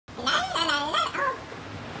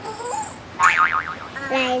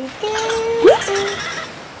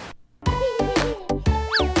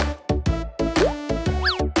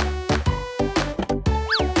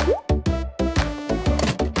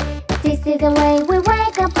the way we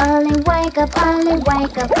wake up early, wake up early,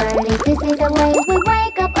 wake up early. This is the way we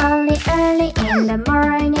wake up early, early in the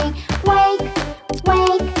morning. Wake,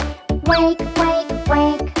 wake, wake, wake,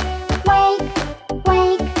 wake, wake,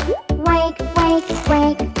 wake, wake, wake,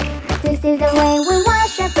 wake. This is the way we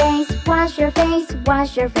wash your face, wash your face,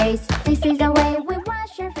 wash your face. This is the way we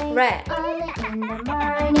wash your face Red. early in the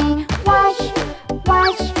morning. Wash,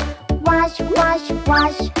 wash, wash, wash,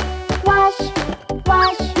 wash, wash,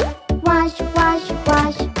 wash, wash, wash,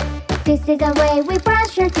 wash. This is the way we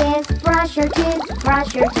brush your teeth, brush your teeth,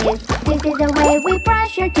 brush your teeth. This is the way we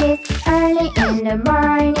brush your teeth early in the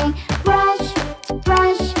morning. Brush,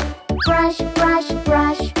 brush, brush, brush,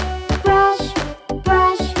 brush, brush,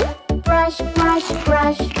 brush, brush, brush,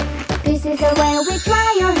 brush. This is the way we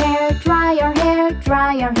dry your hair, dry your hair,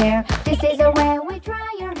 dry your hair. This is the way we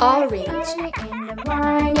dry your hair Orange. early in the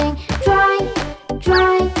morning. Dry,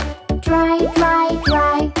 dry, dry, dry,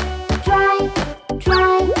 dry, dry,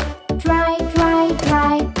 dry, dry, dry,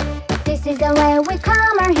 dry. This is the way we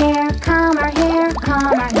comb our hair, comb our hair,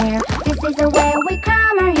 comb our hair. This is the way we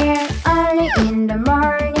comb our hair early in the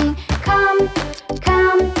morning. Comb,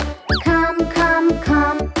 comb, comb, comb,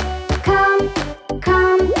 comb, comb,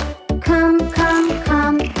 comb, comb, comb,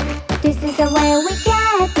 comb. This is the way we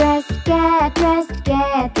get dressed, get dressed,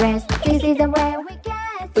 get dressed. This is the way we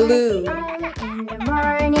get Blue. early in the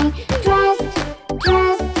morning. Dressed,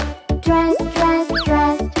 dressed, dressed, dressed,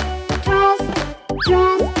 dressed, dressed,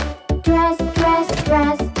 dressed, dressed, dressed,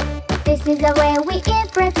 dressed. This is the way we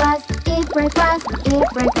eat breakfast, eat breakfast, eat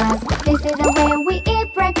breakfast. This is the way we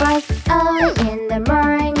eat breakfast early in the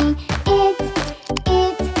morning. Eat,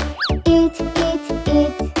 eat, eat, eat, eat,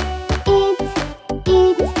 eat, eat,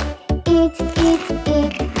 eat, eat,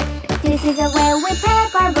 eat. This is the way we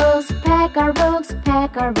pack our books, pack our books,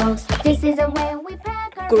 pack our books. This is the way we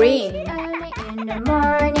pack our Green. books early in the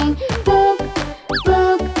morning. Book,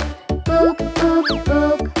 book, book, book,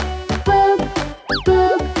 book, book,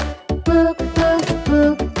 book, book, book,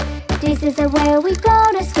 book. This is the way we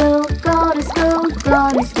go to school, go to school,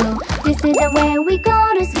 go to school. This is the way we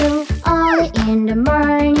go to school early in the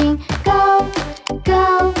morning. Go,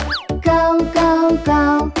 go, go, go,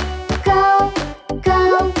 go, go,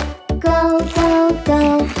 go, go, go,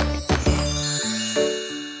 go.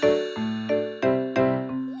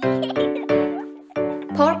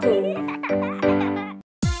 Purple.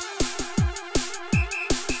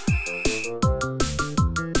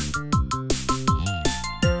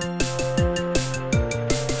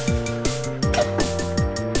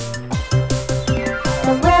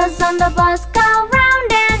 The wheels on the bus go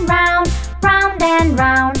round and round, round and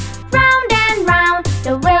round, round and round.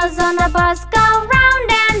 The wheels on the bus go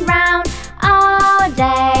round and round all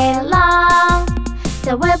day long.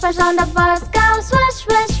 The whippers on the bus go swish,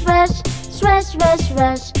 swish, swish, swish, swish,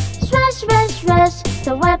 swish, swish, swish, swish.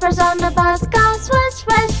 The whippers on the bus go swish,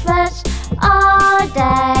 swish, swish all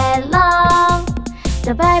day long.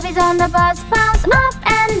 The babies on the bus bounce up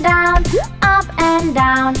and down, up and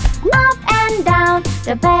down, up and down.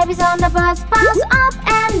 The babies on the bus bounce up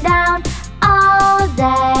and down all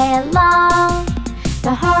day long.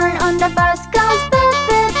 The horn on the bus goes beep,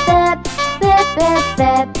 beep, beep, beep, beep,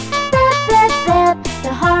 beep, beep, beep, beep.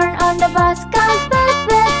 The horn on the bus goes beep,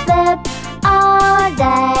 beep, beep all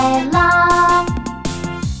day long.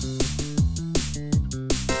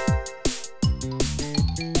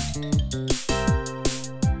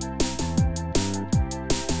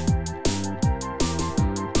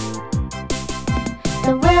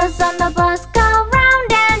 The wheels on the bus go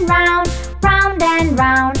round and round, round and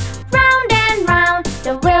round, round and round.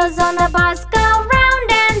 The wheels on the bus go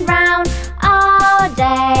round and round all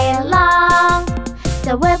day long.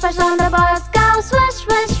 The whippers on the bus go swish,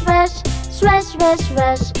 swish, swish, swish, swish,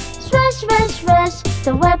 swish, swish, swish, swish.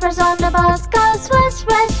 The whippers on the bus go swish,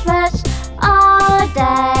 swish, swish all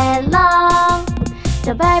day long.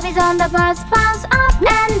 The babies on the bus bounce up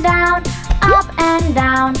and down, up and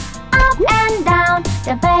down, up and down.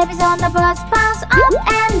 The babies on the bus bounce up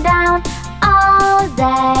and down all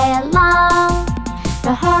day long.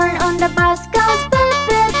 The horn on the bus goes beep,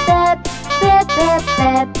 beep, beep, beep, beep,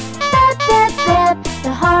 beep, beep, beep, beep.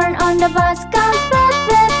 The horn on the bus goes beep,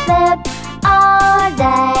 beep, beep all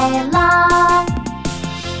day long.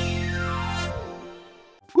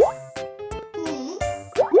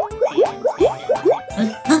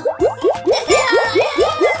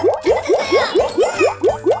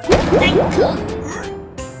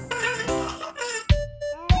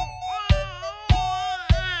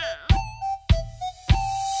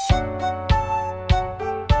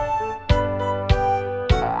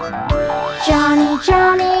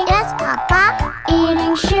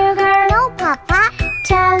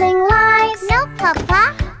 papa.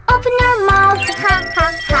 Open your mouth, ha ha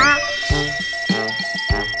ha.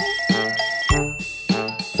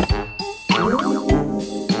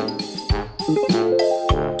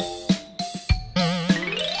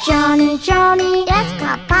 Johny Johny, yes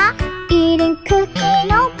papa. Eating cookie,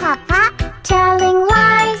 no papa. Telling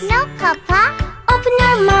lies, no papa. Open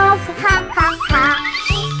your mouth, ha ha ha.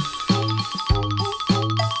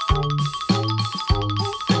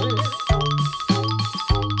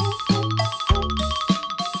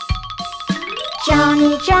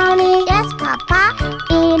 Johny Johny, yes papa.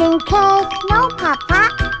 Eating cake, no papa.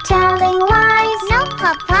 Telling lies, no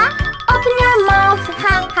papa. Open your mouth,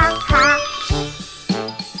 ha ha ha.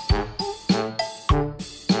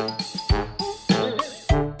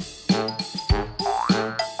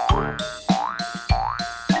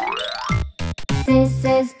 This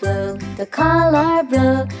is blue, the color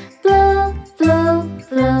blue. Blue, blue,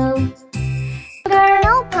 blue. Sugar,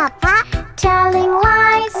 no papa. Telling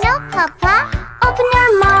lies, no papa. Open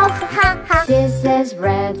your mouth, ha ha. This is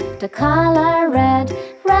red, the color red.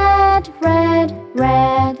 Red, red,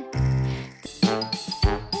 red.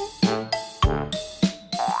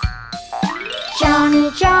 Johny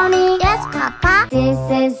Johny, yes papa. This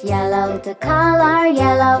is yellow, the color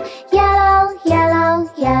yellow. Yellow, yellow,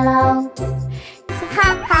 yellow. Ha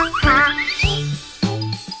ha ha.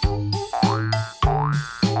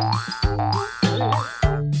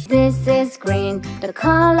 This is green, the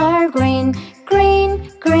color green.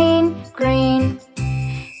 Green, green, green.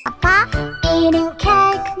 Papa, eating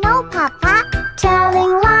cake, no papa.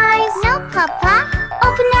 Telling lies, no papa.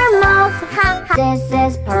 Open your mouth, ha ha. This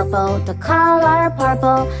is purple, the color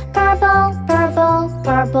purple. Purple, purple,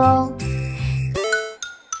 purple.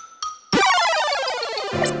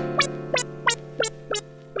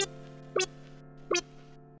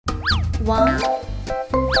 One,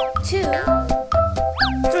 two,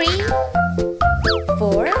 three,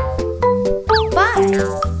 4, 5.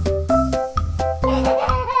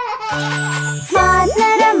 5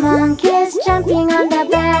 little monkeys jumping on the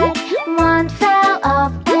bed. One fell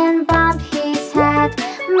off and bumped his head.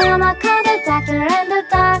 Mama called the doctor and the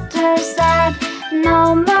doctor said,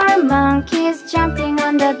 no more monkeys jumping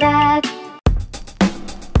on the bed.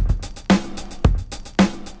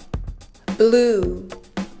 Blue.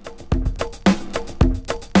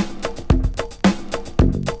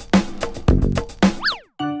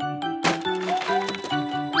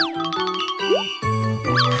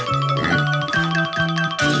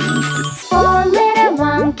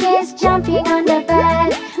 Jumping on the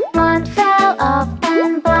bed. One fell off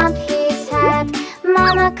and bumped his head.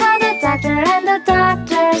 Mama called the doctor and the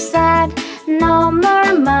doctor said, no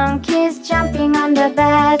more monkeys jumping on the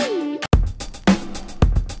bed.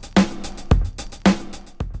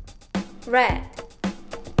 Red.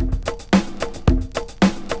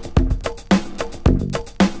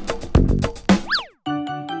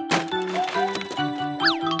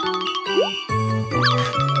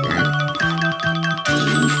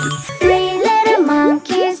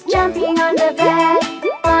 Jumping on the bed.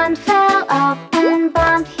 One fell off and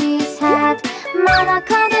bumped his head. Mama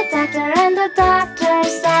called the doctor and the doctor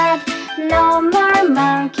said, no more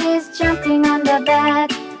monkeys jumping on the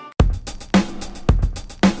bed.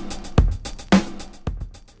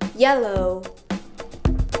 Yellow.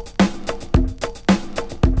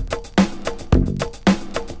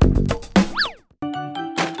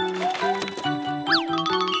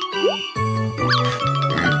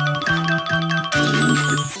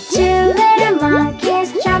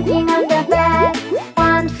 Jumping on the bed.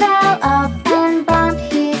 One fell off and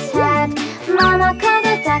bumped his head. Mama called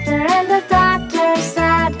the doctor and the doctor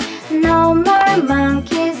said, no more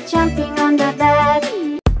monkeys jumping on the bed.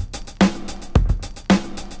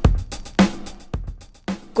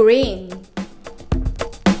 Green.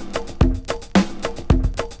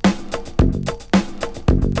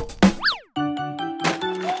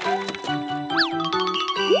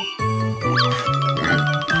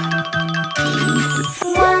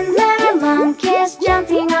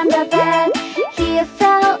 Jumping on the bed. He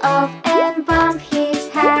fell off and bumped his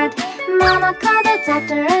head. Mama called the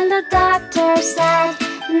doctor and the doctor said,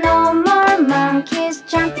 no more monkeys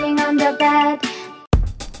jumping on the bed.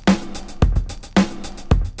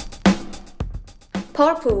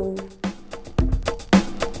 Purple.